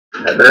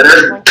That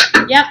better?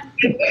 Yep.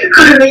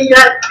 Couldn't read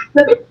that.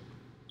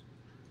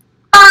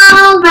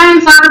 Oh,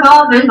 then soccer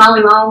ball, then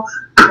volleyball.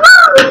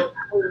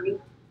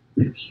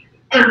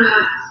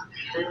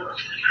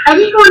 I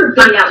just want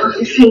to find out what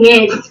this thing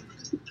is.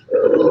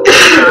 Don't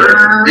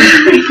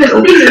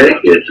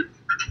take it.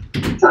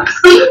 So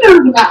explain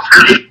over that.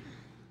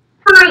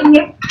 Come right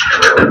here.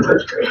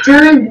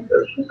 Done.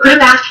 Put it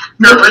back.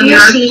 No, Go to your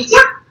seat.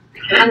 Yep.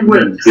 And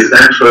when get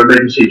back so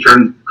everybody can see,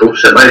 go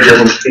sit by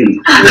Dylan's feet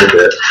a little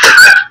bit.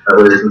 That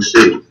way they can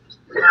see.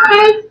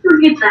 Okay,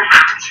 forget the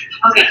hat.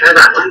 Okay, Try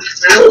that one.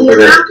 We're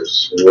gonna have to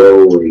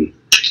slowly.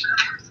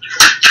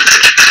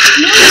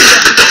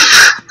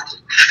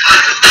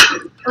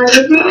 What is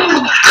it?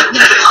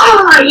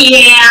 Oh,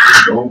 yeah.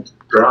 Don't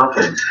drop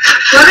them.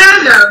 What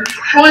are those?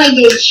 20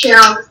 gauge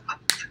shells.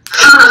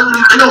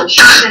 No,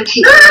 shotgun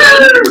teeth.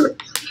 Yeah.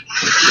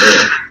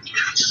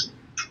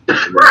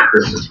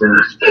 Christmas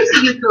dinner. It's a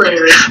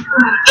ukulele.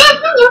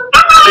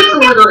 It's a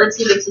little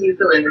itsy bitsy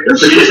ukulele.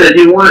 That's what you said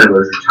you wanted,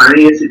 was the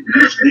tiniest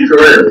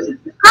ukulele.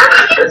 How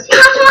did you get this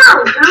sludge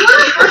out? I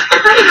want to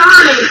put it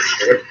on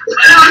it.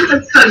 Oh,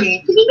 that's funny.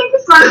 Can you get the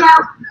sludge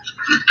out?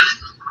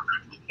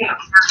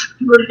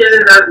 We'll get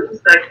it out in a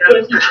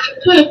second.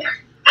 Okay.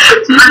 I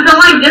feel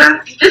like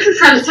this is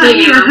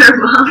 17 now.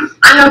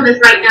 I know this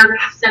right now.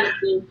 This is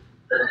 17.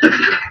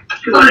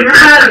 Come on,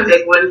 grab a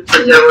big one for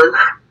Dylan.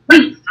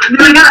 Wait, I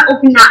gotta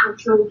open that one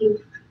so we can.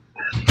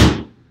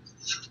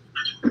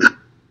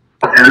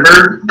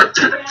 Amber,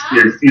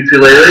 your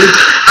ukulele?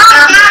 I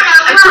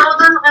told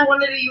them I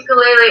wanted a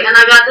ukulele, and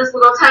I got this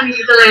little tiny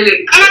ukulele.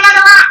 And I got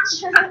a watch.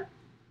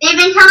 They've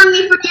been telling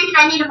me for years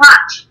I need a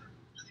watch.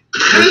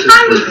 This is for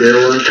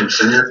Dylan from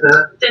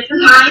Santa. This is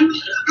mine.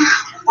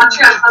 Watch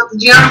your ass out the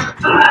jump.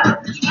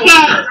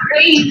 Okay.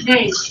 Great.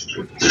 Then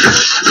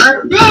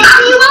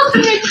you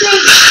open this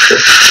thing.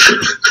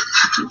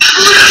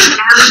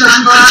 Amazon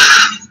box.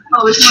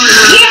 Oh, it's one of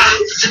those.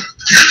 Yes.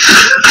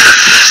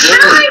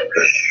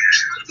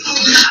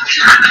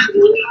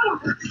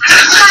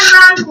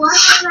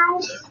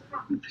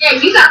 Yeah,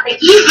 you got the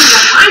easy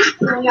one. Mine's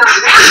going on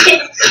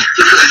rapid.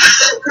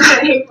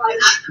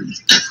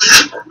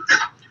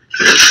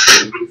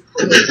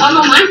 Oh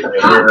no, mine's the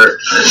pump.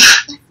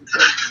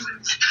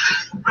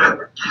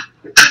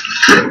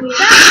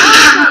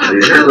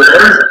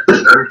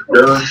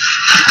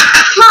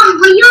 Mom,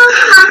 will you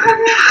contact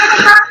me if I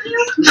got you?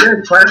 Yeah,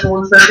 class for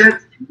 1 second.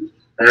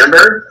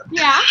 Amber,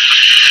 Yeah.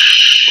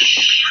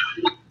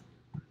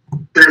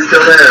 you're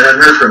still there. I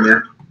haven't heard from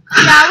you.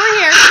 Yeah, we're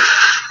here.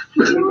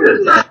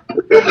 Good.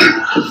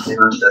 Hang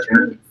on a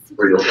second.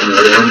 Before you open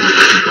another one.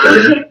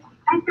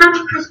 I found a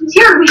Christmas.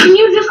 Here, we can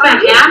use this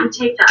back, yeah? And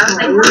take that. I was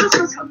like, oh, this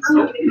is so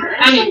good.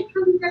 I didn't.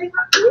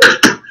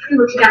 See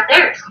what you got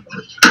there.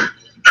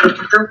 And I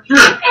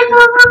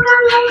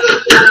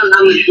don't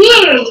know.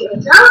 here you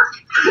go.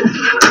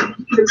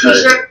 The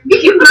t-shirt.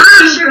 Did you buy a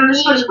t-shirt and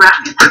this one's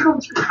wrapped?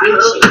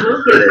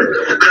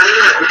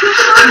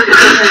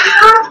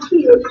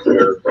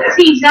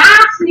 See,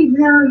 that's the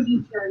really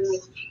good.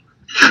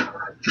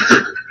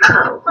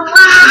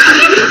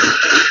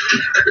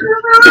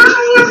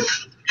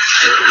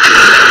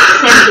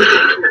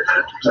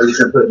 Are you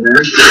gonna put it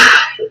there?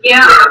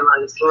 Yeah.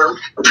 Might as well.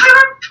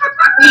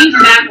 We'll use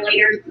that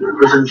later.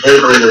 Put in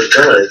paper on the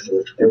side.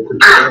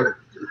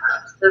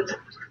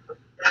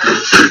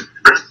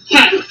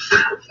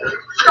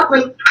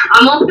 Okay.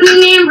 I'm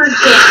opening Amber's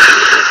gift.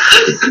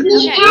 It's the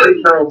Wait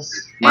till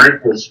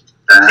Michael's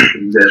back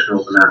and you guys can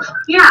open that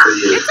one. Yeah.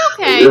 It's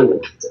okay.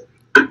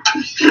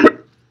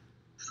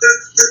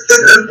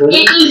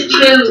 It needs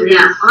food.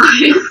 Yeah.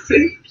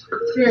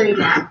 Really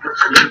bad.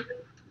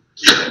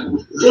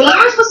 What am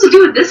I supposed to do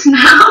with this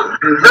now?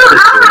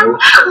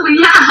 Well,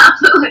 yeah. I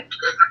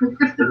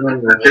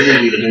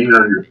figured you could hang it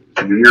on your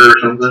mirror or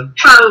something.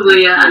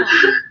 Probably, yeah.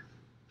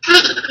 Hey,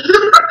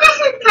 you put this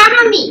in front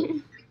of me.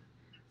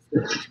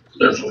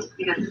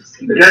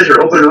 You guys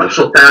are opening up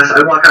so fast.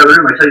 I walk out of the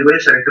room, I tell you, wait a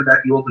second, come back,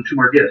 you open 2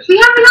 more gifts. We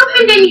haven't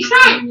opened any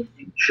scent.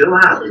 Chill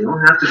out. You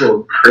don't have to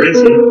go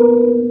crazy.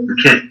 You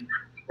can't.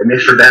 It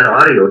makes for bad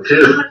audio,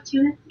 too.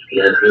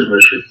 Yeah,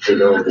 Christmas should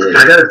take all day.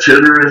 I got a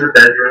tuner in the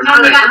bedroom.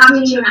 Oh, we got how to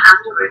tune it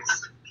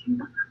afterwards.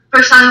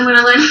 First time I'm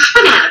gonna learn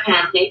banana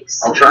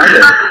pancakes. I'll try to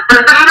learn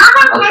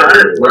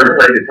to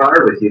play guitar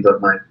with you, but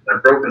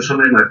I've broken so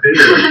many of my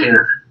fingers I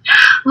can't.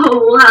 Oh,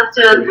 we'll have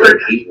to. Play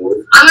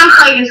keyboard. I'm gonna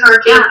play guitar.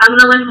 Yeah, I'm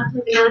gonna learn how to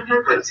play banana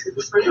pancakes because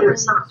it's my favorite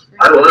song.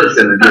 I was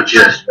gonna get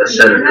you a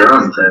set of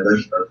drums,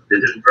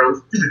 digital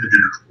drums.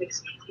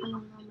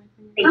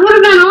 That would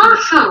have been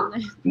awesome.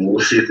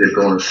 We'll see if they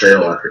go on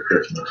sale after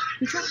Christmas.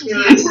 I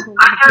If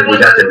we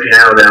got the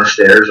piano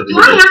downstairs. Do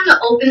I have to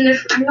open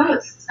this? I know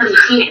it's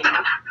 17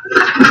 now.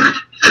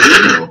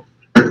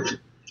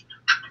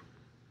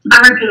 I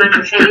reckon I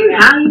can say that.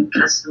 Value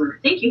customer,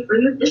 thank you for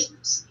your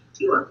business.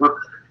 You are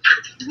welcome.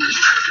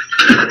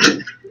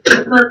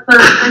 But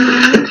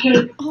I'm gonna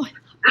take. Oh,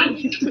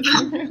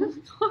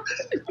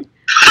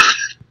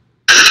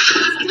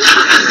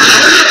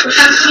 We're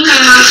 17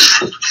 now.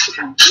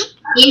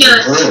 You know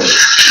it. Oh.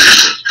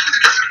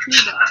 I'm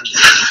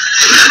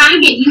trying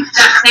to get used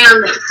that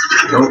sound that.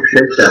 Don't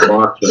shake that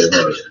box very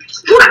hard.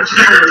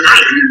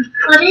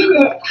 What is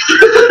it?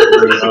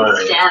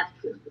 Step.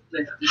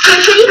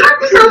 Can you cut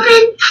this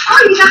open? Oh,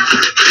 you got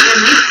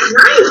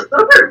nice.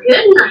 Those are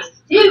good knives,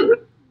 too.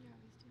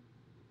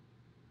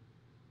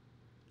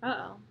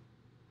 Uh-oh.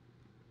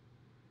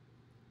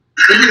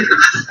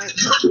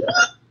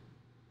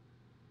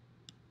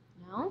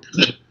 No?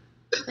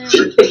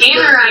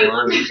 Tanner,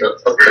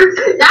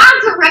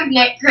 That's a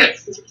redneck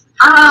Chris.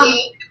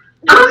 okay.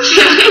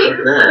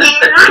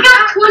 And I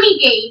got 20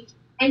 gauge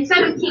and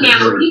 17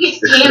 ammo. You get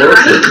scanned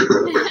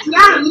right.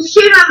 Yeah, you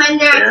shoot them and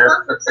they're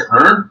explosive.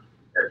 Huh?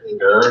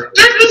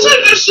 Just be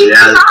sure to shoot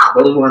them off.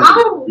 Those ones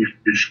Oh. you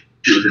shoot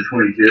with a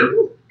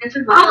 22.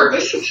 Oh,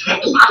 this is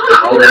heavy.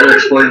 All the other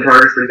exploding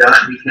targets we got,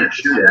 you can't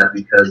shoot at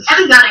because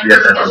Every gun I you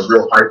have to have a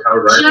real high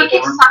power Should I rifle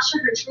get for 'em. Sasha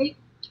her treat?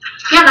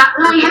 Yeah, that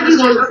really heavy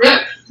one was this.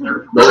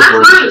 Those That's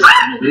ones,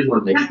 mine. these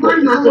ones they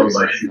explode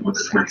by shooting with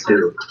a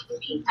 22.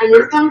 And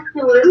this one's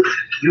still loose.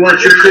 You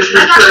want your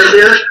Christmas present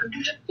yet?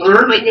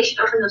 Huh? Wait, they should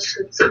open those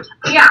scoops sometime.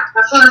 Yeah,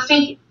 that's what I was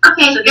thinking.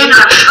 Okay, So then do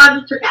I'll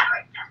just put that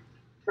right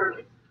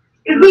there.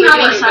 We know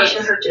what it Sasha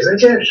is. her Is that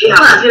good?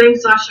 Yeah, giving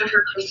Sasha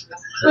her Christmas.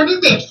 What is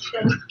it?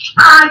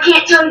 I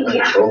can't tell you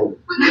yet. Oh,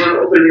 you want to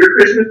open your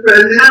Christmas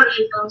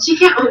present? She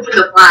can't open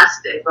the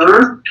plastic.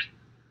 Huh?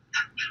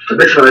 I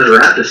bet you I'd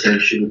wrap this thing,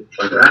 she would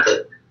unwrap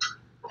it.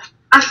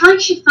 I feel like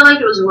she felt like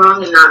it was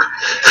wrong and not.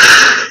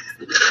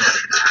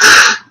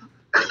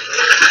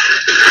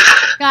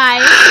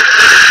 Guys,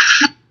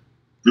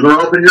 You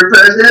want to open your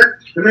present?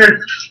 Come here.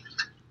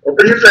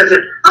 Open your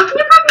present. Open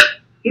your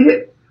present. Eat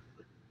it.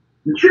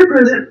 It's your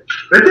present.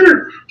 Right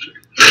there.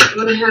 I'm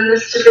gonna hand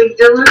this to Big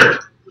Dylan.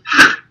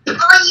 Oh,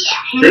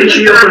 yeah. Say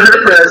she opened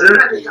her present.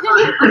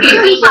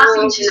 Okay, we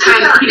tossing. She's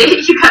trying to eat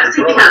it. You guys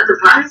take out the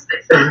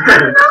plastic.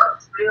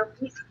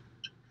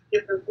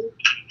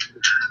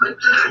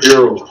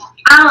 Yo.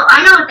 Oh,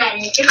 I know what that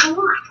is. It's a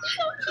watch.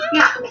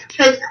 Yeah,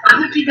 because I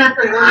think you got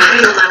the one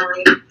thing on my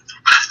leg.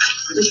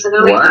 What? It's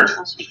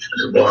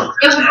a box.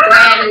 It was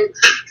red,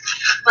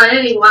 but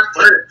it didn't want to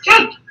work.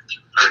 Okay.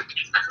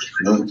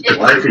 You don't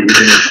like it, you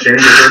can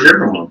exchange it for a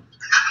different one.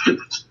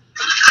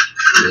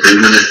 You're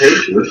even the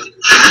taste of it.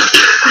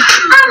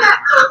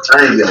 I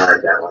think you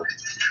like that one.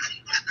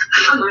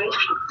 I might.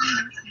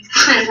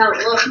 Depends how it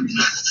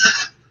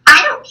looks. I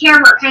don't care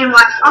what kind of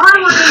watch. All I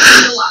want is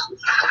the watch.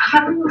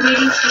 I've been waiting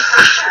to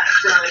touch that,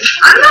 so.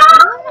 I'm not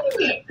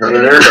opening it.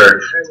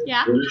 Remember,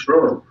 yeah. who's this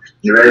from?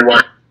 You ready to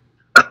watch?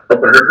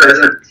 Open her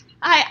present.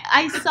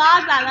 I saw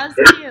that. That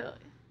was cute.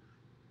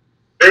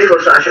 There you go,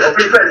 Sasha.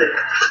 Open your present.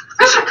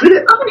 Get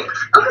it. Open it.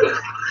 Open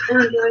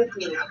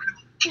it.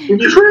 Get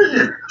your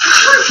present.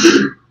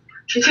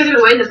 She took it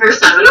away the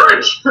first time. I don't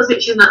like she feels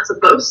like she's not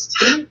supposed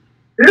to.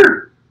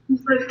 Here.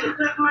 It's like, is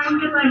that one?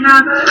 Can I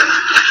have it?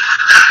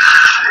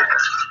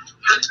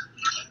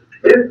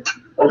 Here.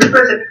 Open your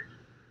present.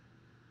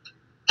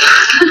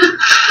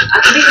 I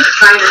think it's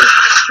fire.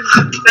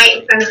 Right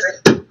in front of her.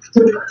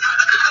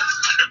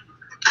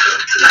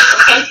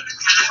 Okay.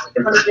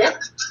 What is it?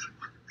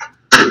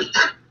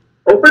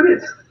 Open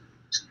it.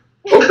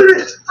 Open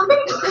it. Open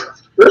it.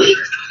 Look,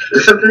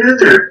 there's something in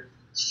there.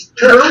 She's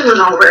one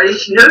already.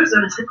 She knows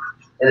it.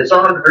 And it's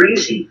all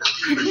greasy.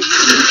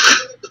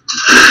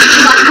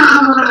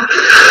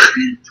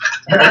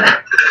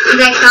 Is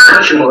that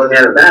gone? She won't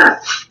have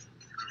that.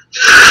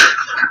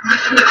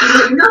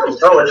 No.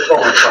 Oh, it's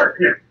falling apart.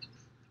 Here.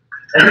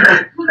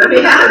 Let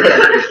me have it.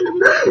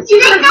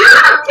 Is that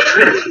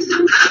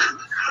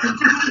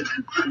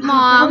gone?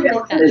 Mom,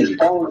 It's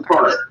falling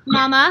apart.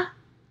 Mama,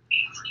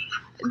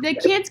 the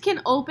kids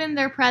can open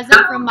their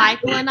present from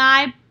Michael and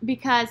I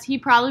because he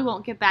probably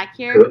won't get back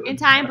here in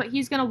time, but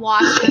he's going to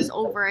watch this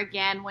over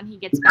again when he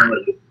gets back.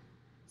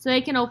 So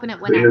they can open it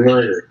whenever.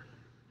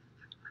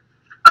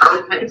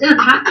 It doesn't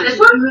have to. This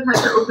one we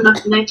have to open up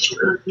the next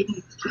one.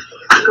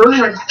 Go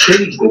ahead.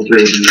 Table,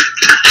 baby.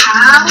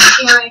 How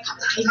scary.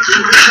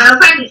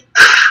 Open it.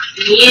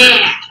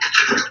 Yeah.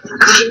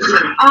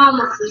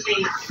 Almost the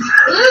same.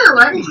 Ooh,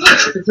 what is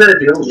this? Like I said,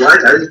 if you don't like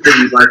it, I just think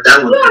you'd like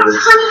that one. Yeah, Because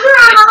honey,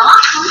 you're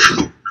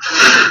awesome.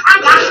 I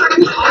got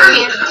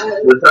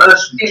one. with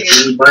us, when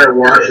you buy a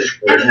watch,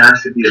 it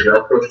has to be a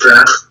Velcro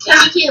strap.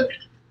 32.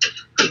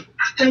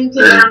 22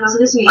 Yeah. down. So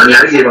this I mean,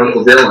 I gave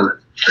Uncle Dylan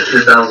a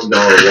 $10,000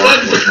 watch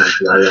one time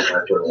because I didn't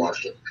like to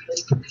watch it.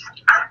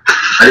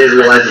 I didn't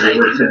realize it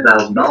was worth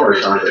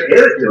 $10,000, so I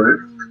gave it to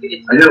him. I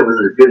knew it was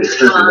a good,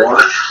 expensive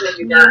watch.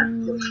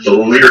 But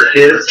when we were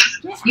kids,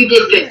 You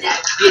did good, Dad.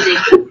 You did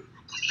good.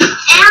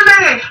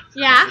 Amber.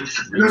 Yeah,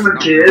 remember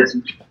kids,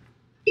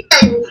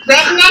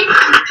 Redneck we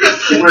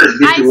Christmas. wanted to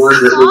I get you ones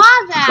that saw look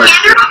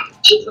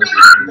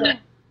that.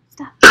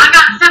 I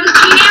got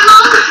 17 ammo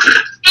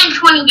and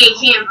 20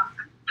 gauge ammo.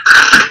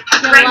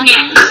 You're lucky.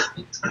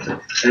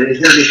 and he's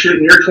going to be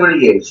shooting your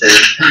 28,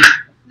 Sam.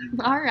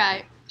 All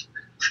right.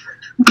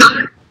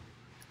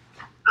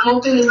 I'm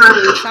opening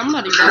her.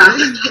 Somebody better.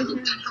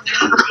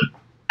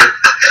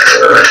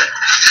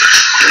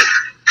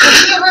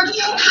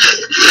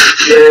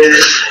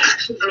 Yes.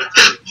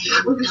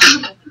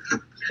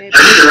 baby. I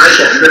need to write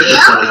that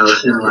Christmas song I was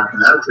singing last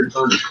night. That was pretty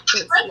funny.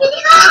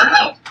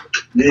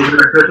 You need to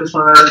hear that Christmas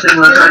song I was singing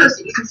last night?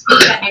 You can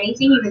speak about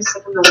anything, you can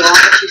stick on the wall,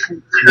 but you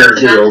can You gotta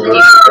see the old build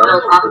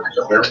off of it.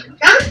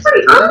 That was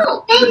pretty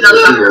cool. Thank You can build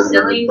you. off the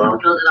ceiling, you can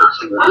build it off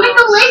of I'll make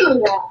a Lego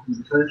wall. I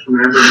just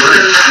remember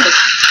mine.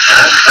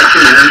 I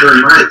can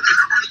remember mine.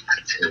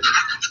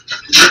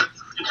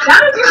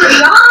 That was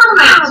pretty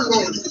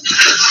awesome.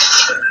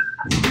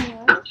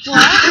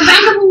 What?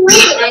 Preventable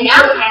lid. And now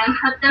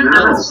handcut them,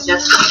 I was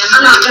just, I'm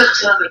not going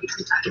to but you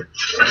can touch it.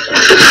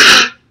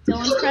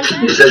 Dylan's You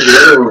present? said the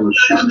other one was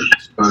shooting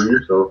on you,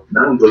 so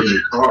that one goes in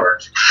your car.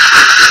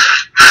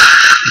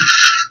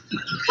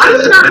 Why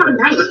does it not have a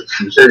knife?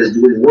 You said it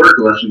didn't work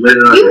unless you laid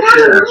it on You your have a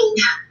chest. lid.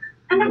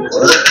 And then it's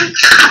What?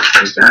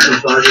 Like that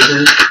massages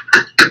in?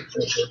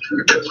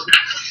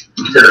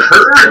 You said it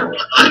hurt.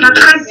 I'm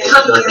trying to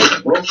help you.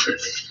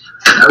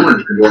 That one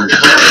could go in your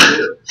car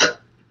too.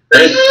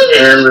 Thanks,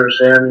 Amber,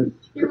 Sammy,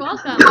 You're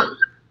welcome.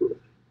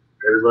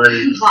 everybody.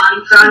 Body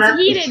It's product.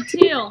 heated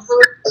too.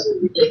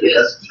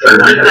 Try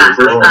not to have Got it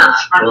burn. front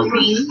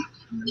cream.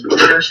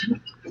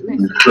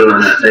 Put it on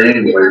that thing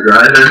while you're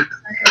driving.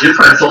 You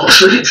probably fall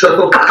asleep so.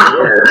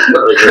 Yeah, that's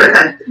probably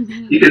good.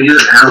 You can use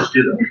it in the house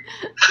too though.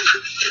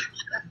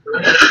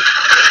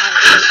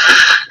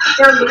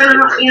 So you're gonna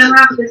help me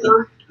unwrap this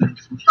one.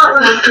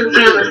 What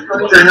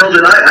the hell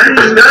did I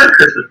didn't even got a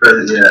Christmas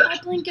present yet. My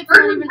blanket's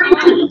not even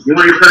on. You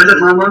want your present,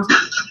 Mama?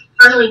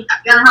 Harley,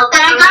 gonna help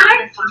That I got her?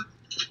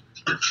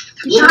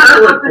 You should have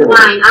to open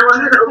mine. I want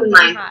her to open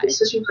mine.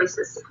 Switching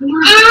places. And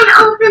open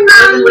I've been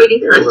mine. waiting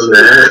for Open like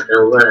that, no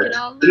Get that.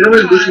 all Do you know when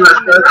you lose my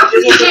stuff?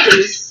 2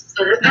 days.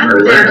 Set it Or over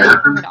in the there.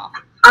 bathroom? Turn it off.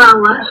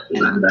 What? In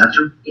the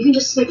bathroom? You can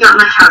just stick it on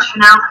my couch for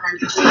now and then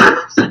just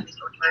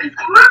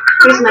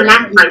here's my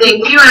napkin.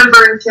 Thank you,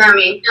 Amber and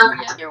Sammy. Yeah,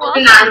 you're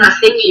welcome.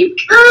 Thank you.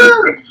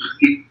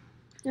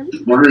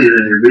 One of these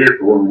in your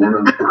vehicle and one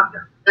in the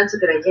pocket. That's a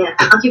good idea.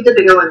 I'll keep the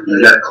bigger one.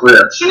 They got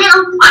clips. Can I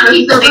open I'll mine?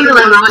 keep the bigger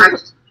one on.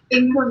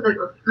 Big one, big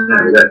one.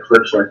 They got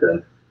clips like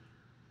that.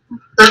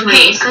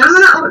 Okay, so I'm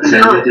gonna Like open it.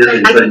 sandwiches, I you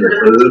can put in put your it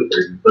food, or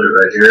you can put it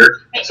right here.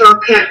 So I'll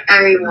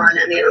carry one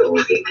and the other one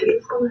will be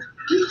beautiful.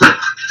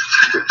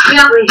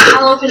 Yeah,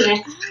 I'll open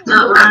this.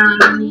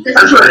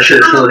 That's what I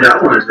should have told you I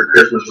wanted for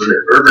Christmas was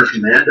an Urban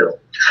Commando.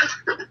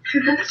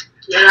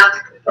 Yeah.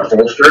 A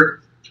holster.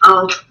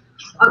 Oh.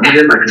 I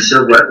did my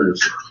concealed weapons.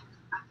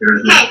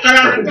 Here's Okay, can I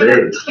couple open it?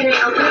 days. Can I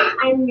open it?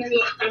 I'm really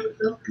excited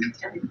to open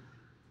it.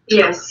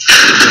 Yes. I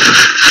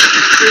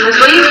was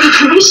waiting for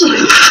permission.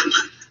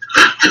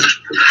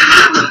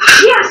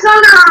 Yes,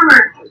 Under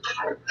Armour.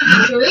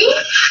 Really?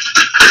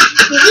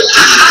 Really?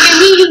 I've been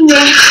needing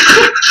this.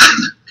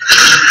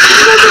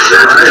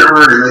 Try it on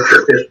and make sure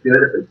it fits good.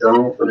 If it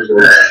don't, put it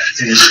back.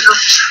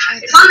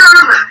 It's Under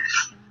Armour.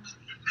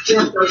 I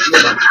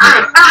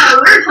thought I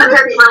learned what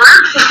hurt my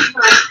last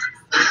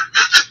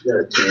You got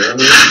a camera?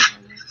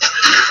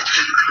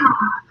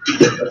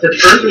 That's it,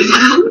 perfect.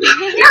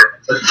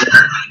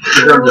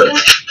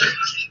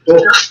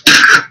 Cool.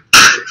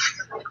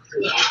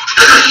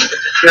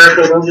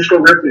 Careful, don't just go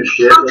rip your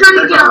shit. I'm trying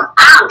to get them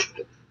out.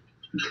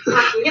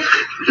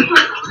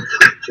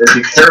 Gotta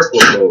be careful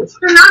though.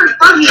 They're not as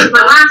fuzzy as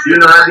my last Do you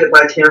know how to get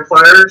by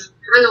campfires?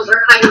 I know,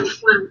 they're hiding the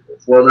swim.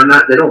 Well, they're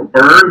not, they don't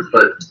burn,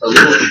 but a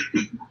little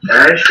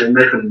ash will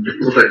make them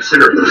look like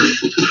cigarette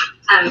burns.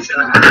 I'm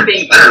sorry. I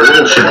had a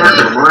little spark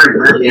on mine,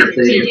 that damn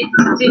thing.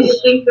 Did you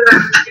think that I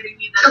was giving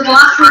you The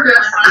blocks were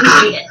just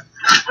unrated.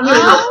 I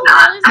really hope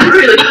not. I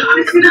really hope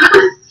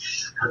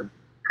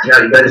Yeah,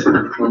 you guys,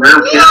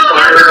 around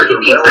campfires or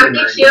welding,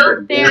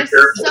 They're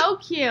so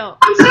cute.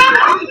 And Sam,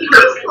 these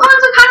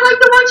ones are kind of like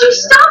the ones you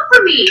stole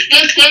from me.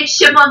 Hey, kid,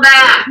 ship them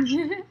back.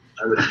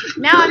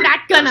 Now I'm not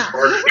gonna.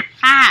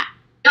 Ha!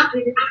 Gotta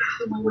be very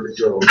careful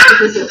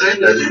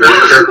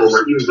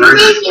when you burn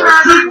Thank you,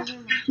 Mom.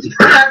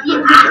 Love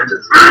you. I've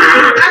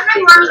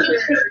been wanting to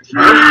Christmas. You?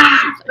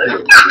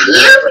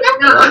 That's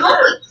not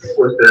always.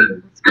 with the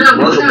I know,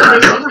 muzzle it's not back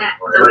like on. that.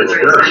 Right, it's good.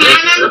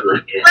 Cannon?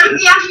 What if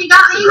you actually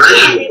got me a Right,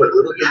 cannon? you put-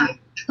 look at-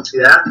 See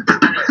that?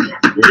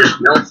 It just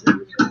melts it.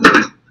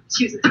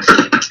 Choose it.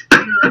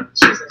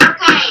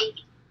 Okay.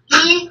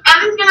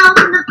 Evan's gonna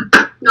open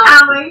the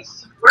ours.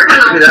 We're Look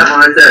gonna at that one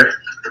right there.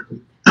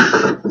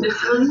 this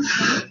one.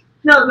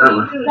 No, That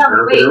one. no,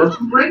 Wait, That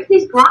one. where did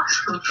these blocks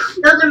come from?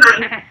 those are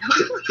mine.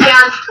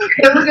 Yeah,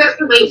 then we're going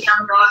to wait down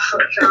the block for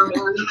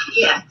someone.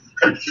 Yeah.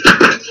 It's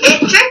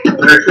tricky.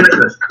 Merry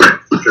Christmas.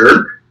 Sure.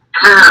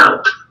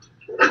 Ow.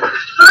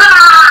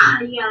 Ah,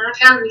 yeah, that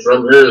gotta be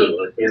From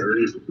who? I can't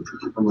read.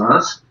 From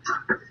us.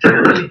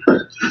 Okay.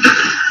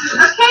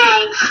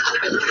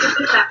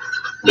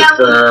 Yeah, It's,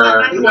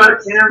 You got a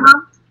camera?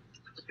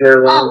 Hair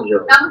long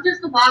joke. that was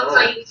just the box I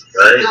used to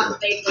Right.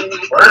 not say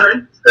anything. What?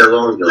 Hair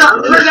long joke. No,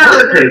 we're right? gonna-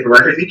 Toilet paper, I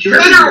could eat you Then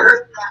every I'll year. open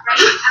that,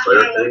 Toilet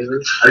right? Okay. paper?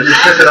 I just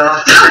took it off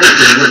the sink and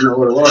didn't know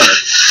what it was.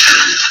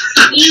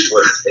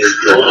 What is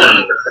going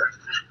on?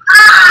 Ah!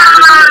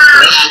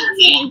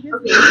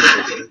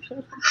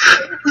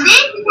 This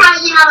is how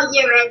you know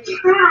you're ready.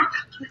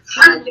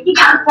 You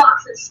got a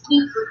box of ski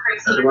for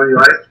That's Christmas. the one you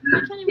like? I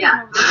can't even Yeah.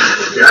 remember.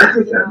 Yeah, I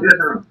think that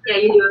Yeah,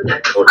 you're doing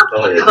good. Oh,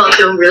 probably, You're both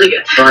doing really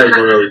good. probably one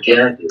of those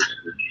jackets.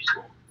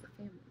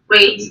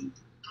 Wait.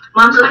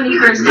 Mom's opening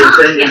hers You've now.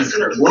 been Yes.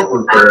 saying you want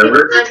one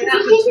forever. I think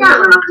that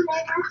one over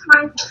there, that's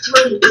my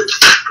sleeve.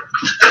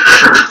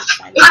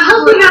 I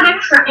hope we got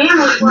extra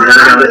ammo for I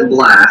got it in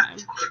black.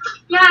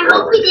 Yeah, I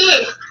hope we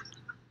did.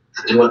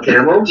 You want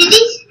camo? Did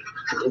these?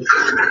 Was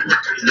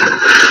You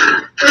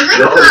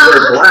it always wear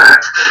close?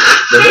 black.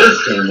 There is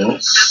camo.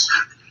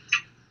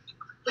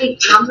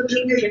 Wait, Mom's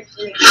opening her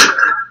yesterday.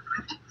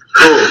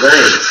 Cool,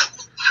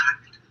 thanks.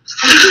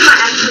 I think you might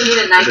actually need a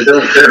If knife. it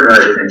don't fit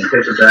right, then you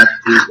take it back to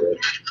Tuesday.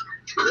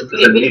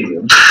 It's a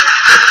medium.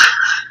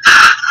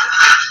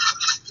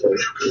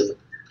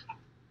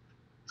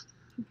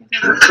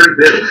 It's pretty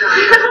big.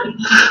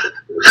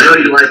 I know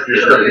you like your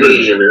stuff medium.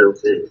 Medium, it'll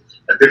fit.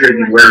 I figured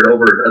you'd wear it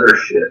over other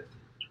shit.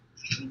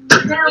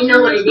 You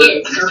know what it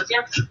is, don't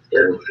you?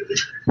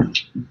 Yeah.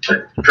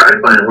 I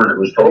tried finding one that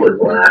was totally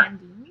black,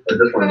 but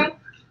this one.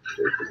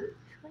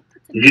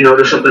 Did you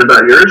notice something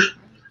about yours?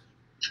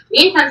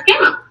 Me and Tom's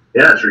camo.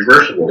 Yeah, it's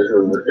reversible. This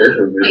one's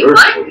Wait,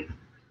 reversible.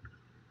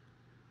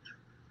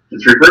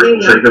 It's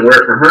reversible, so you can wear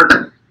it for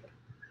hunting.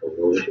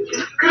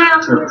 Could I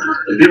also wear something?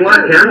 If you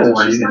want a camo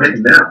one, you can take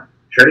it down.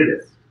 Trade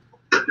it.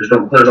 Just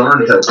don't put it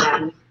on until.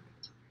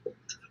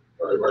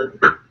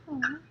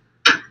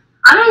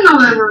 I don't know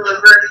that we're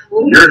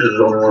reversible. Yours is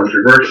the only one that's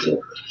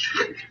reversible.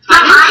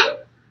 Mine?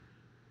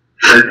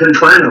 I couldn't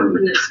find them.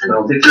 I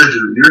don't think yours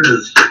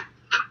is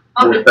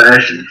old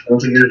fashioned. I don't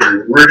think yours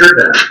is. Where's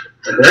yours at?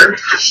 Right there?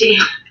 She.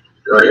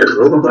 Oh, yeah,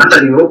 open. I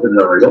thought you opened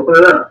it already. Open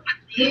it up.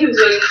 He was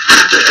waiting.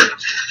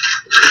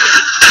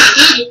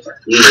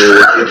 You know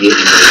what you're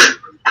getting there.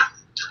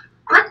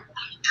 What?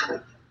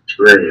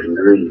 Red and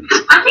green.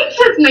 I think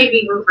his may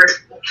be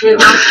reversible too.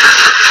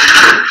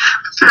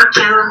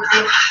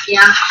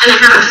 Yeah, and I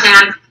have a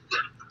tag.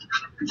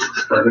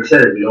 Like I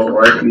said, if you don't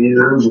like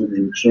either of them, we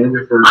can change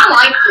it for. I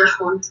like this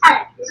one.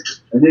 I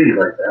knew you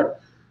liked that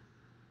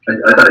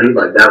one. I thought he'd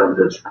like that one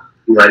because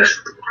he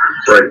likes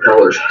bright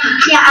colors.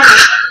 Yeah, I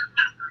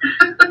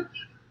like it.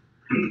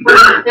 We're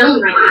not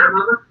filming right now,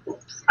 Mama.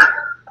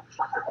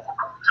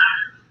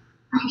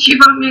 She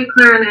bought me a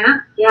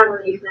clarinet. Yeah,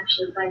 well, you can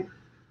actually play.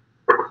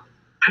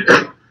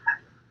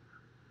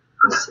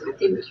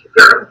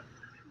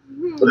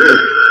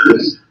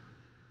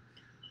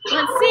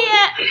 Let's see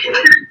it.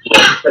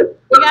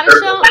 You gotta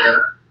show.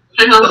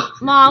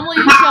 Mom, will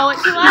you show it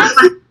to us?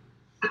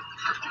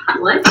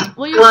 What?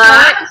 Will you show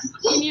it?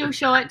 Can you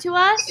show it to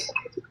us?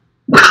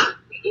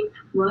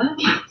 What?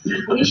 I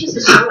think she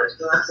said show it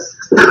to us.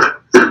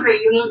 Right,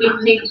 you want me to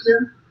take it to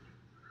them?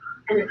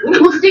 And then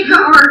we'll stick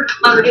our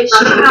Oh, it's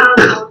all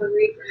the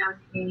reaper I'll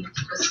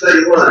tell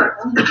you what,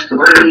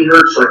 mine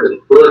hurts like a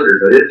booger,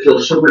 but it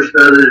feels so much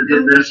better than it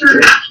did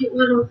yesterday.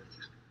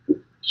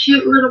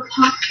 Cute little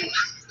pocket.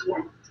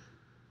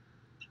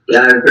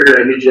 Yeah, I figured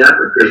I'd get you that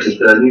for Christmas,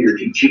 but I knew you're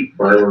too cheap to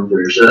buy one for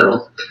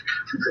yourself.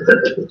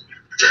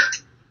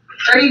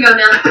 There you go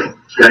now.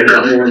 Guy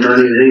got more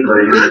money than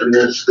anybody, he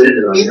won't spend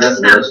it on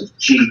nothing else. It's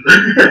cheap.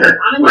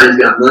 Mine's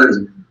got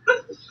money.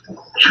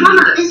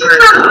 Mama, this is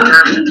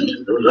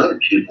Those other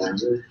cheap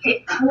ones.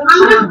 okay.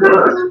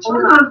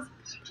 Hold on.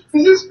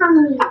 This is from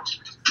the.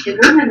 Give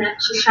her a minute.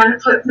 She's trying to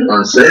put.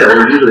 On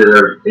sale, usually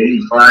they're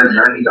 $85,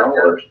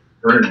 $90,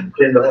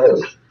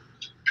 $110.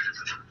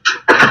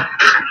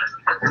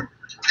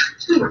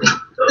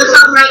 There's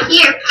something right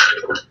here.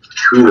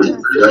 Cool,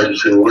 because I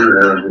just didn't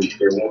wonder how many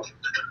they want.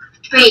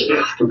 Wait.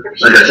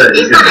 Like I said,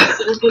 you It's not can I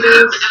think it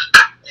is.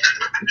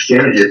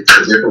 exchange it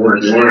for different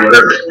ones you want, or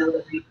whatever.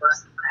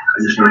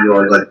 I just know you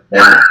always like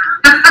black.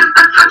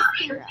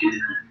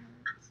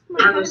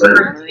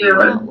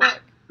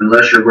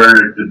 Unless you're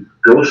wearing it to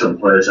go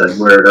someplace, I'd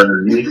wear it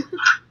underneath.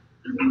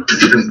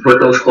 You can put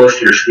those close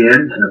to your skin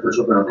and then put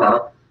something on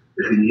top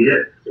if you need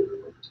it.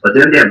 But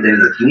them damn things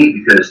are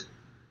neat because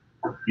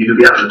you can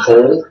be out in the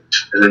cold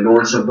and then go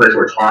in someplace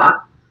where it's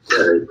hot. Yeah,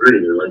 they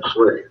breathe, they're like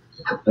sweat.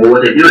 Well,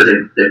 what they do is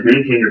they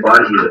maintain your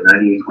body heat at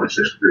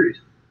 98.6 degrees.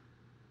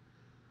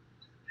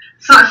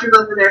 Sasha's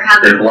over there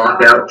having. They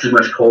block out too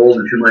much cold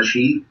and too much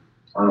heat.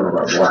 I don't know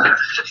about black.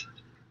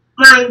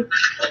 Mine.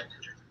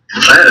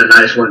 I had a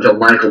nice one until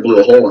Michael blew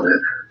a hole in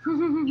it.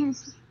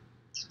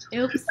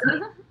 Oops.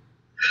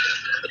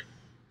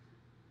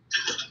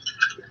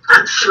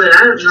 Actually, I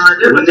have no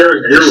idea. What we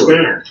gonna do?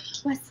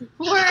 Stand.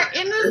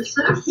 We're in this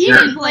This is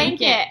heated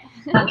blanket.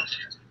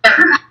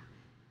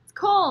 It's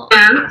cold.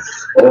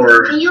 dance.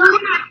 Or Can you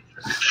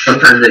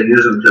sometimes they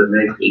use them to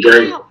make. You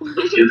guys, Ow.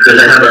 you could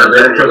have a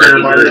electro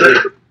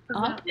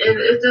Up.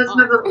 It does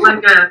have a,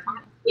 like a,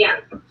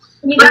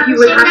 Can you like you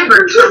would have for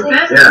a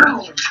trumpet. Yeah,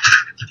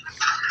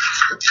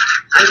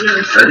 I've never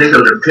I think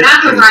those are pitch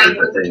That's a changes,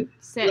 rifle. I think.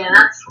 Sit. Yeah,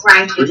 that's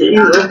right. We didn't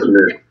even open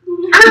it.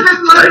 I don't have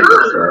my Rifle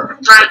phone.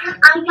 stuff. Right.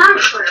 I got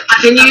it for it.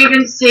 Can you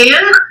even see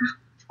it?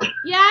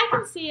 Yeah, I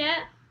can see it.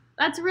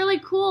 That's really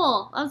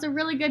cool. That was a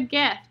really good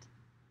gift.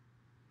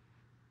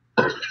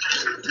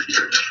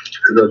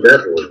 No,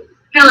 definitely.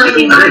 I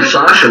think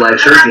Sasha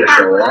likes her gifts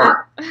a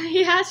lot.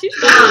 Yeah, she's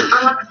I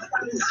want to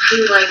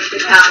do like the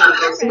cow.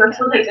 So that's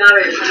what I got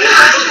her.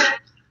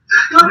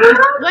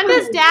 When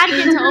does Dad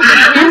get to open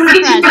his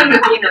present?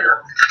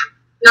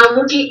 No,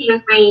 we'll get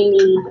you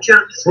tiny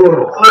jumps.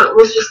 Whoa.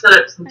 We'll just set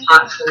up some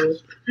pots for you.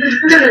 No,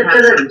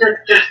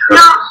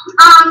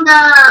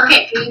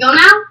 okay, can we go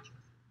now?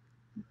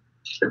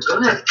 Go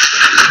ahead.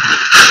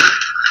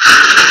 I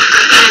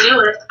knew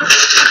it.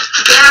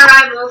 Yeah,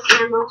 arrivals,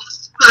 animals.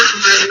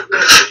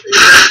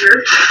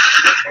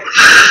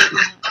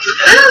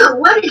 Oh,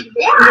 what is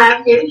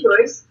that? Here's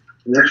yours.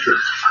 An extra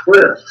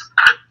clip.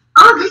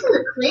 Oh, this is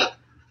a clip?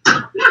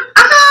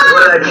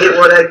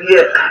 What I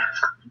get?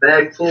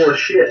 Bag full of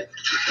shit.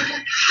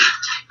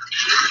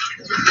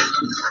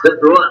 But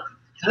what?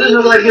 How did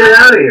nobody get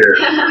out of here?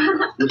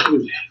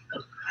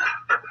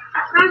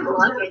 I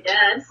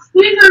guess.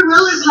 Here's our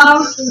roller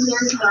coaster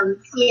and guns.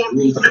 Yeah.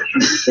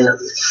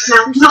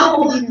 No,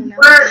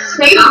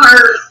 they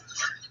are.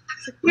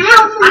 Now I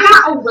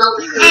got a well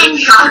and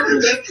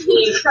chocolate.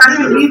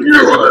 You do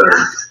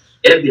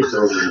It's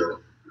over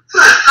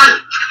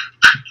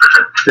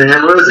The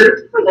hell is it?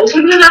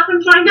 Open it up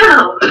and find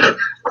out.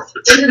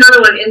 There's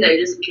another one in there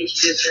just in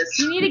case you do this.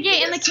 You need to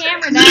get in the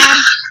camera, Dad.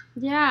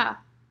 Yeah.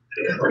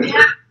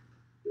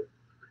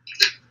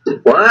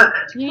 What?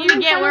 You need to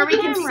get where we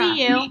can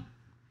see you.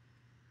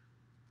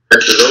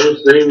 That's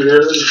those things,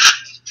 Evan?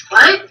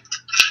 What?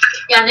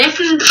 Yeah, this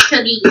is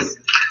to these.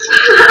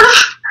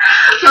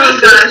 Oh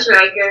gosh,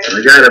 Riker.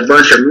 I got a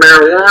bunch of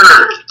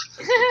marijuana.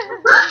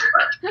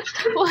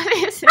 What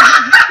is it?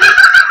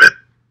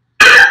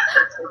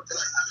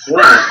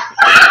 What?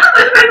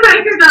 My friend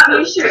Riker got me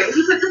a shirt.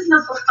 He put this in a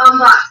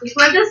box. Please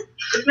wear this.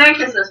 It's Merry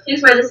Christmas.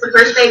 Please wear this the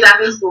first day back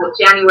in school,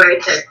 January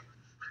 3rd.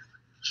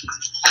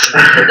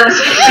 That's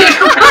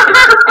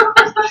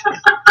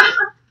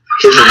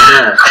Is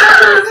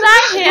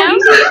that him?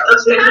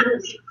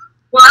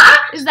 What?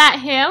 Is that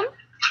him?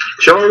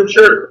 Show him the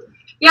shirt.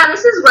 Yeah,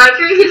 this is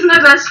Riker. He's my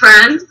best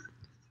friend.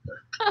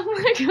 Oh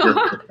my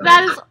god.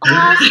 That is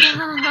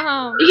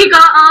awesome. He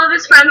got all of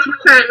his friends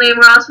currently, and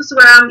we're all supposed to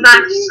wear them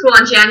back to school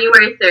on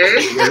January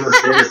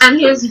 3rd. And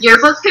his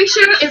yearbook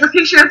picture is a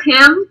picture of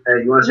him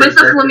with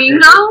a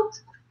flamingo.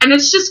 And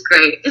it's just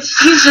great.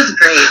 He's just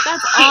great.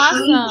 That's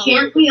awesome.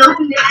 Can't we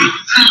open it?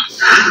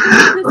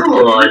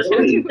 Oh, I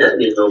told you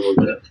that is over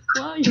there.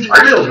 Whoa, I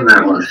can open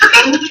that one.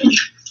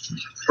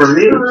 For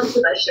me. That's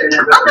what I shared.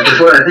 That's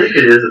what I think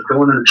it is. It's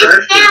going in the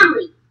trash can.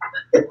 Family.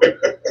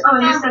 Oh, I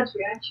guess that's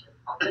reaction.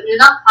 Open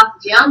it up, Papa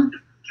Jim.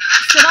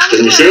 Sit on Can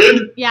the you floor.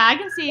 see? Yeah, I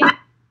can see it.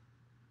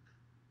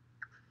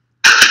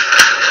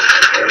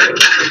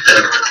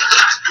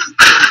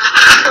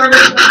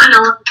 I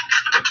know.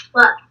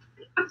 What?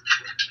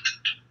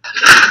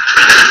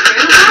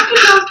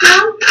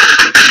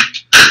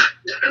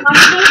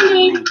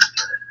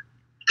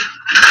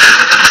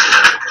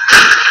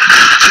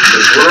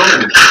 It's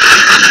rolling.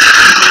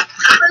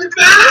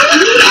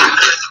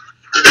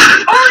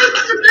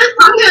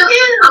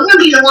 I'm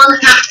gonna be the one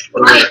that has to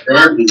Well, buy the it.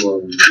 family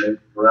one,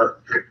 well,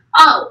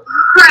 Oh,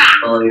 crap.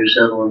 call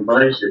yourself on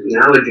bicycle.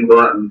 Now we can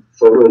go out and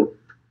photo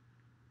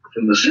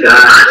from the sky.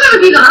 I'm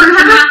gonna be the one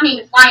that happening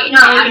to fight. No,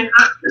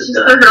 It's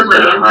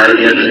got a high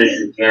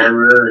definition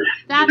camera.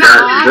 That's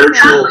Got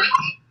virtual. awesome.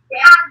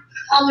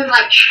 all are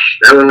like,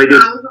 That when we do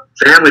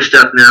family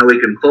stuff now, we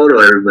can photo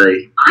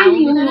everybody. I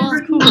didn't even Oh, ever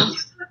that's cool. fire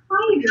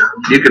drum.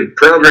 You can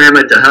program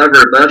it to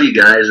hover above you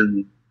guys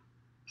and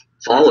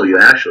follow you,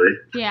 actually.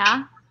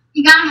 Yeah.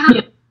 You gotta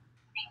have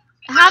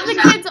Have the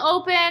kids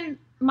open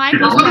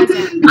Michael's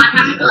present. I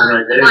have to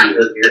Right there, you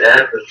hook your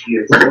app to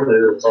your phone,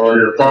 it'll follow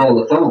It'll follow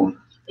the phone.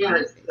 Yeah.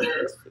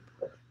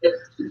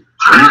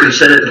 You can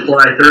set it to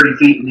fly 30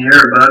 feet in the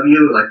air above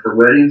you, like for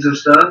weddings and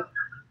stuff,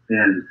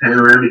 and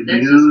panoramic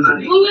views.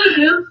 And Okay,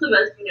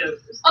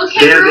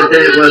 yeah, we're but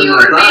then it opening wasn't your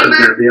what I thought it was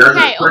going to be. I was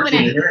Okay, just open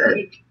punching it.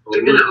 ahead.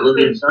 You're gonna look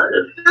inside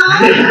of it. No,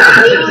 you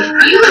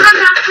have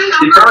that thing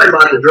He on. probably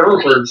bought the drone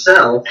for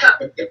himself.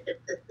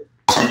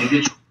 Did you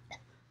get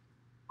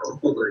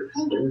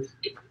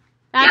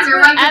That's Yeah, for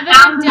they're like Evan and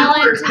 $1,000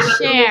 Dylan to for the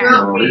share. No,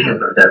 these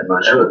ones aren't that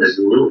much. That was a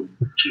little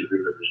cheaper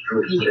than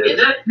the Is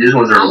it? These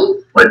ones are No.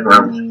 like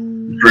around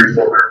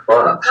 $300-400.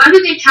 Why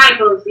did they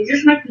typos? They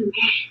just make me mad.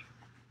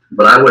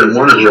 But I wouldn't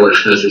want a real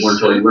expensive one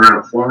until you learn how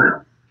to fly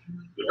them.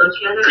 Don't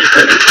you ever?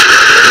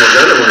 The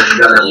other ones, you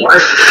gotta have a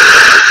license.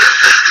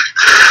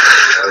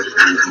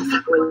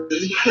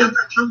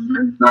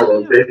 No,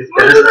 those big.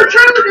 Oh, we were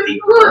trying to do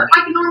look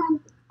like a normal.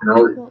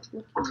 No, it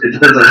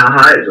depends on how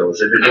high it goes.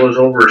 If it goes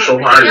over so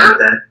high like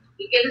that,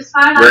 You get a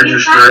side, I get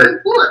Register that, it.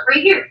 and pull it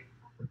right here.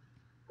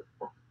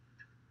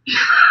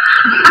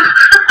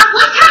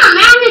 What kind of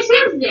madness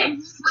is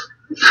this?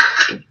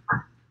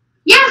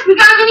 Yes, we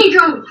got a mini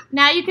drone.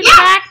 Now you can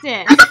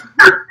practice.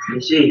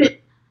 You see, No,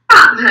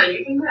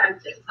 you can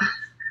practice.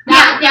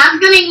 Yeah, Dad's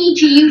gonna need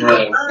to use Well,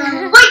 this. I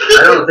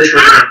don't think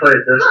we're gonna play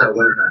it this till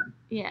wintertime.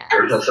 Yeah.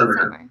 Or till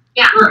summertime. Summer.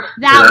 Yeah. 'Cause I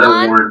That don't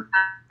one, want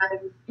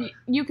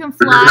you can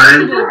fly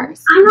Wintertime?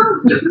 indoors. I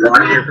know. to fly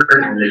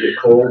different and they get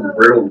cold and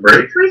brittle and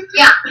break.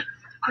 Yeah.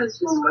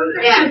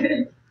 Yeah.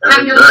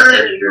 I'm not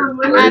editor.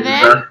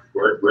 Evan?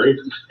 What did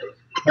you say?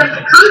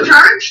 Come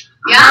charge.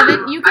 Yeah,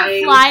 then you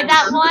can fly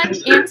that one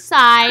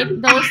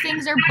inside. Those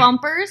things are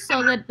bumpers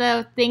so that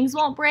the things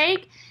won't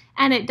break.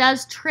 And it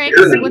does tricks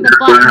with a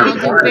button.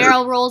 It'll do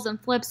barrel rolls and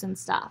flips and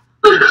stuff.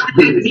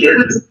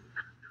 Kids.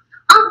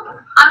 Oh,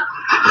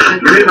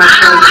 You need my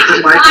phone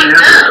to my I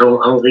camera.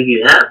 don't think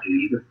you have to.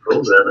 You can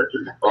program it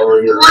to follow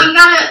you. well, you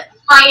gotta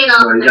fly it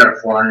up. Well, you gotta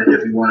fly it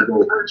if you wanna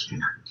go.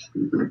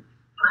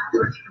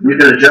 You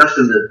can adjust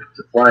them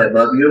to fly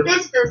above you,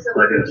 This does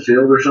like in a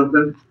field or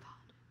something.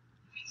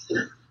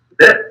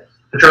 That,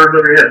 the charge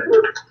over your head.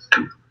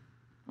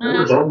 That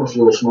was almost a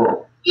little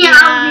small. Yeah,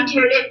 I'll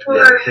return it for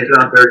Yeah, take it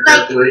off very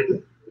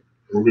carefully.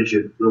 We'll get you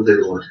a little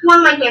bigger one. one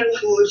of my camera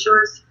was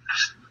yours.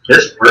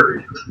 That's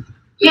perfect.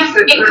 Yes,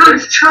 it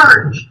comes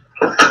charged.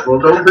 Well,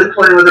 don't be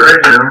playing with it right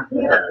now.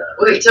 Yeah.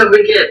 Wait till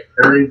we get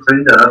Everything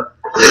cleaned up.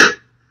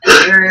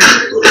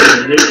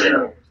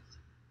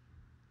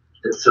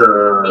 It's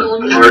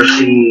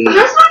RC.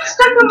 This one's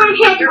stuck on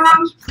my head, Mom.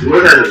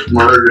 Look at this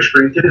monitor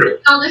screen too.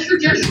 Oh, this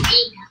was just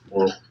me.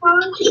 Well,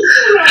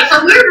 It's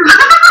a weird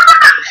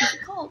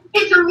remote.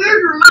 It's a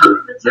weird remote.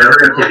 yeah, we're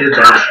gonna take it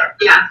back.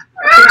 yeah.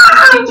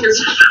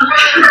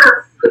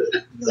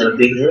 It's a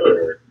big head.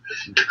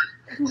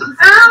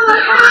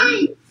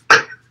 Oh,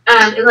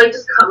 And it like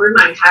just covered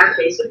my entire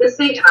face with this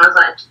thing, and I was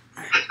like,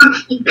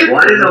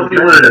 Why didn't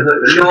you want a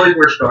hoodie? You only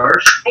wear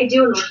stars. I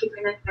do, and we'll keep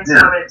it next Yeah.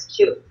 time, and it's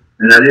cute.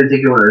 And I didn't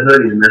think you wanted a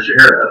hoodie to mess your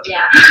hair up.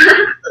 Yeah.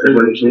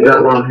 When you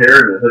got long hair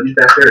and the hoodie's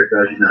back there, it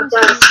drives you It nuts.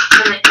 does,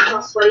 and it's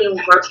all sweaty and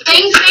gross.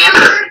 Thanks,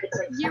 Amber. It's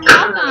like, You're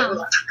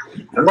welcome.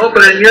 I'm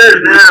opening yours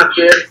now,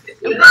 kid.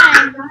 Okay.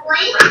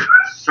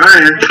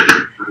 Trying.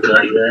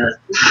 Like that.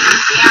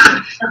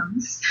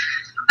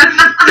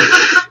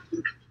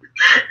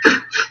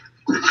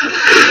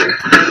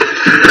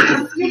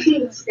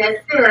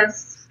 Set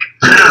this.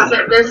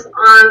 Set this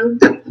on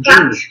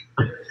couch.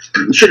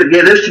 You should have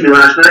given this to me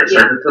last night so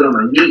I could put on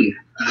my knee.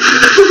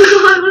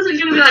 I wasn't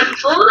gonna be like,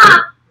 hold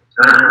up.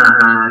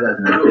 I got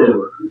no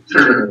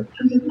clue.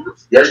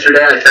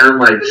 Yesterday I found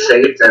my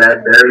safe that I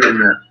had buried in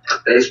the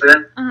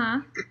basement.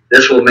 Uh-huh.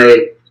 This will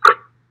make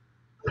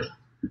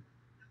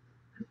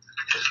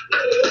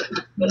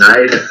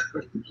knife.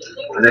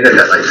 I think I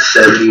got like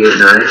 78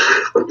 knives.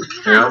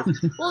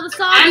 Nice. Well, the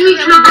saw is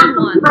a really good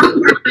one.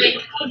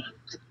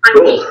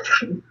 Cool.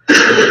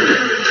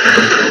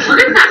 What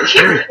is that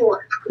chip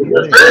for?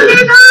 That's Oh,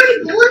 there's already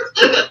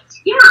bullets in it.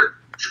 Yeah.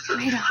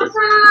 Right on.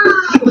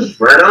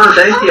 Right on,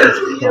 thank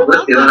you.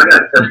 Look, you know, I got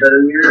to cut that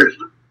in yours.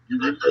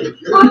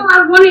 Oh,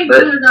 I wanted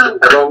But one of those.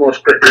 I've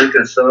almost quit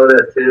drinking soda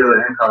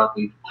too and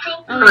coffee.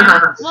 Oh,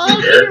 yeah. Well,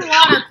 keep your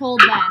water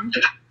cold then.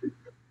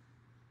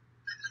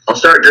 I'll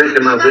start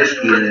drinking my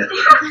whiskey in it.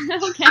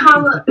 Okay.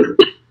 I'm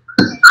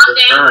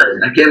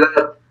down. I give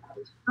up.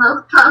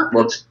 Puff.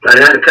 Well, I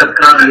had a cup of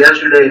coffee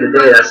yesterday and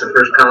today. That's the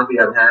first coffee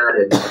I've had.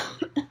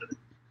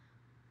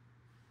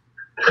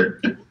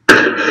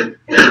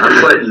 And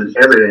I'm quitting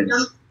everything.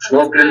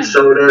 Smoking,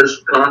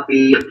 sodas,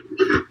 coffee,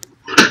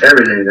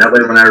 everything. That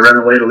way when I run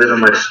away to live in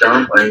my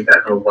stump, I ain't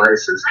got no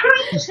vices.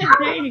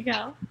 There you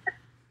go.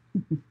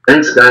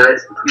 Thanks,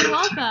 guys. You're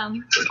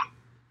welcome.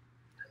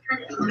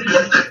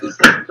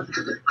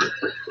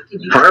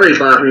 Harley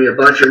bought me a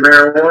bunch of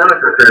marijuana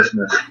for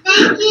Christmas.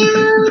 Thank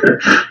you.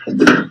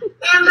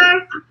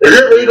 Amber. Is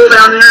it legal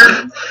down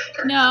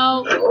there?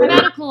 No,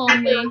 medical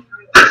only.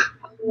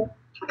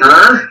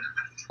 Huh?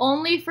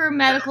 Only for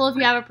medical if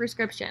you have a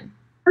prescription.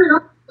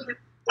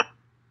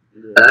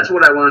 That's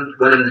what I wanted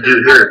to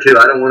do here, too.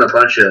 I don't want a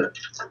bunch of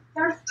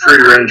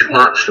free-range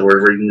pot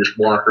stores where you can just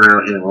walk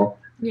around, you know.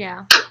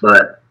 Yeah.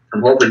 But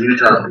I'm hoping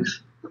Utah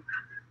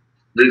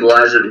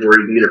legalize it where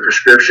you need a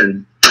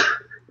prescription.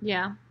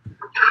 Yeah.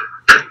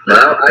 But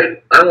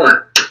I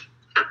want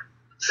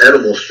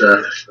edible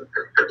stuff.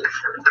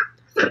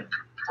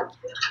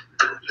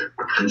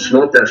 You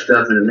smoke that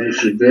stuff and it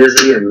makes you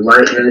dizzy and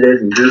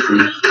lightheaded and goofy.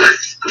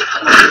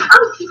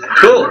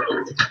 Cool.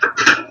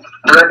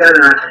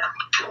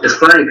 It's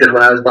funny because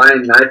when I was buying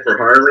a knife for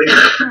Harley,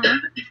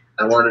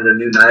 I wanted a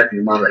new knife and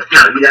your mom was like,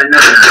 no, you got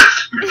enough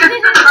knives.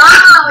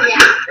 Oh,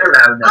 yeah. Never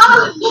have enough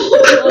knives.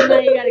 Well, now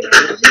you gotta go.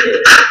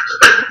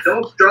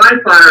 Don't dry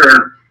fire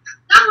them.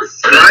 That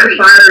was Dry scary.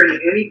 firing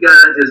any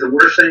gun is the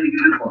worst thing you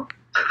can do for them.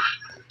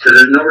 Because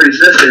there's no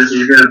resistance and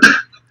you're going to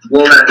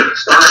blow that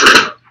stopper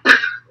up.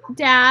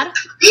 Dad,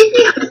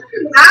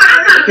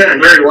 I can't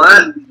hear you,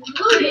 what?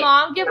 did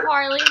Mom give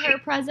Harley her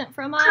present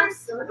from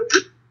us?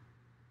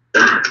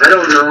 I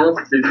don't know.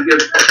 Did you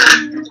give...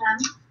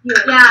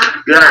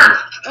 Yeah. Yeah.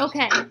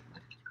 Okay.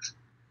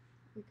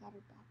 We got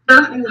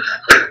her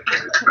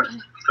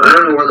I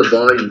don't know where the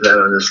volume's at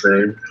on this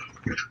thing.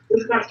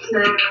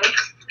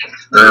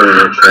 I don't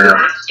know,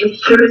 crap.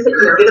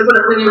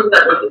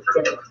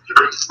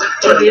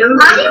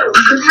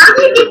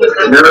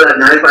 Remember that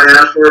knife I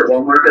asked for at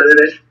Walmart the other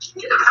day?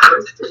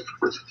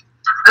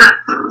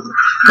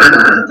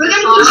 This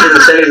is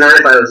the same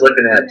knife I was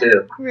looking at,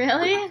 too.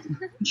 Really?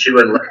 She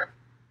wouldn't let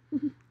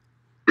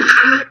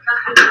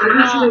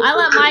Well, I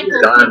let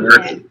Michael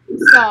pick it,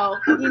 so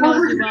he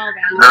knows you well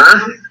then.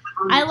 Huh?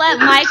 I let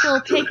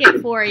Michael pick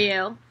it for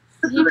you.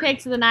 He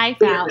picked the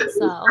knife out,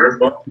 so.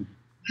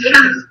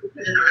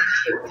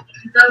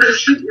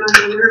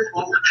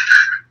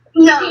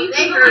 No, they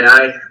Yeah, hurt.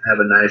 I have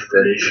a knife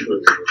fetish.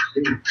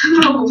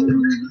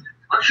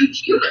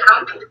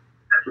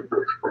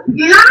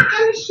 You're not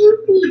gonna shoot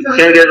these.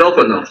 Can't get it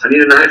open though. I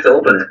need a knife to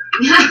open it.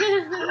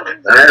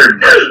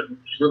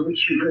 Let me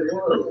shoot it.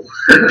 Whoa.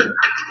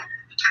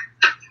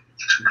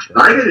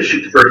 I get to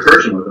shoot the first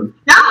person with them.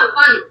 No,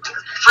 fun.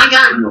 My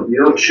gun. No, you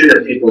don't shoot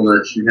at people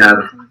unless you have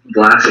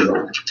glasses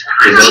on.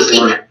 I'm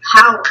using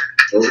power.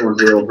 Those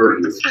ones will hurt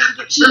you.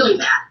 Really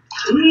bad.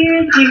 Nobody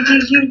has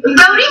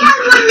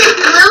one that's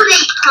little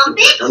they pump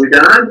it. Are we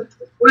done?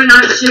 We're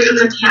not shooting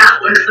the cat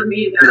with them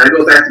either. Can I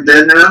go back to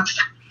bed now?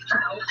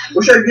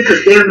 Wish I could get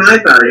this damn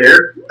knife out of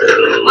here.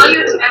 All you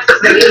have to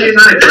Give me a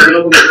knife. I can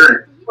open my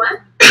knife. What?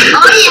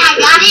 Oh yeah, I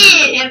got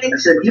it. I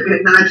said, give me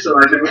a knife so I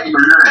can open my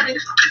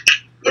knife.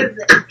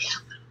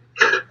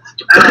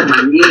 Oh,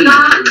 my knee. I'm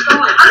gonna go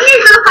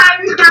hide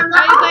this down the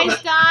Are you hall.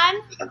 guys done?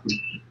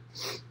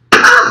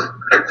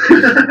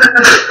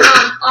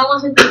 All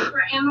of it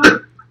for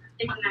ammo.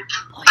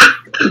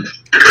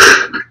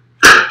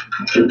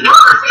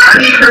 I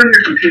need to turn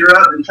your computer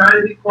up and try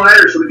to be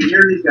quieter so we can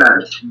hear these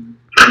guys.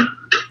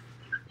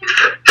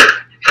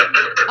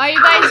 Are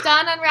you guys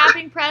done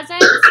unwrapping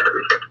presents?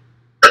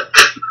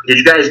 Did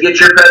you guys get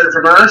your present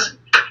from us?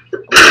 We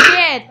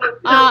did.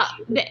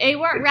 They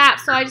weren't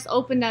wrapped, so I just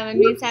opened them and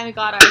me and Sammy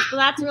got ours. But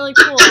that's really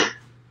cool.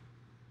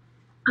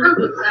 I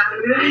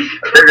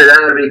figured that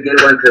would be a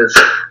good one because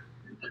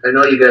I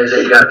know you guys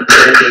ain't got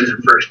band-aids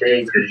and first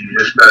aid because you're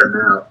just starting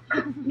out.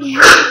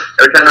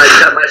 Every time I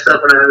cut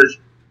myself when I was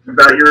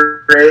about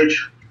your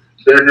age,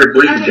 been there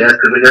bleeding to death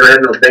because we never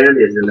had no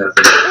band-aids or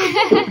nothing.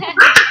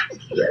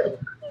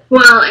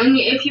 Well, and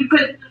if you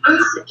put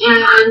those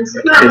and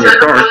a your jug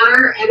of car.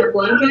 water and a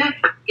blanket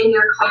in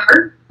your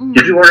car,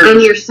 Did you order then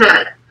you're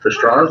set. the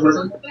straws with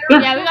them?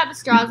 Yeah, we got the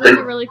straws. Those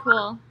are really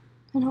cool.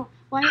 I know.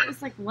 Why it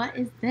was like, what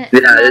is this? Yeah,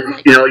 And I was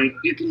like, you know, you,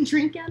 you can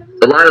drink out of them.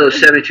 a lot of those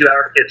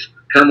 72-hour kits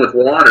come with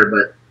water,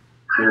 but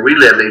where we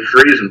live, they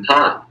freeze and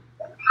pop.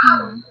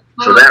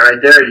 So that right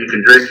there, you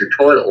can drink your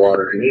toilet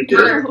water if you need to.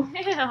 Oh,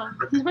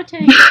 ew. No,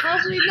 Teddy,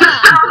 probably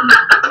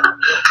not.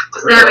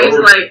 Sammy's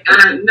like,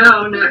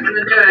 no, not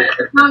gonna do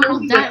it.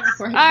 We'll die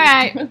before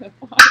I do it.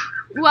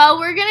 Well,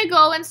 we're gonna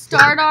go and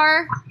start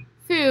our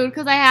food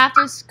because I have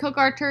to cook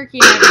our turkey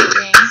and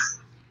everything.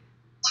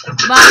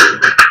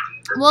 But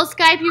we'll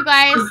Skype you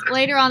guys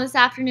later on this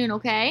afternoon,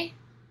 okay?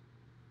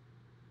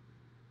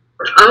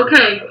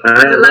 Okay.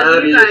 I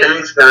love you. guys.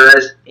 Thanks,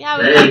 guys. Yeah,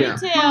 we There love you you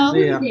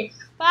too. See ya.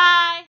 Bye.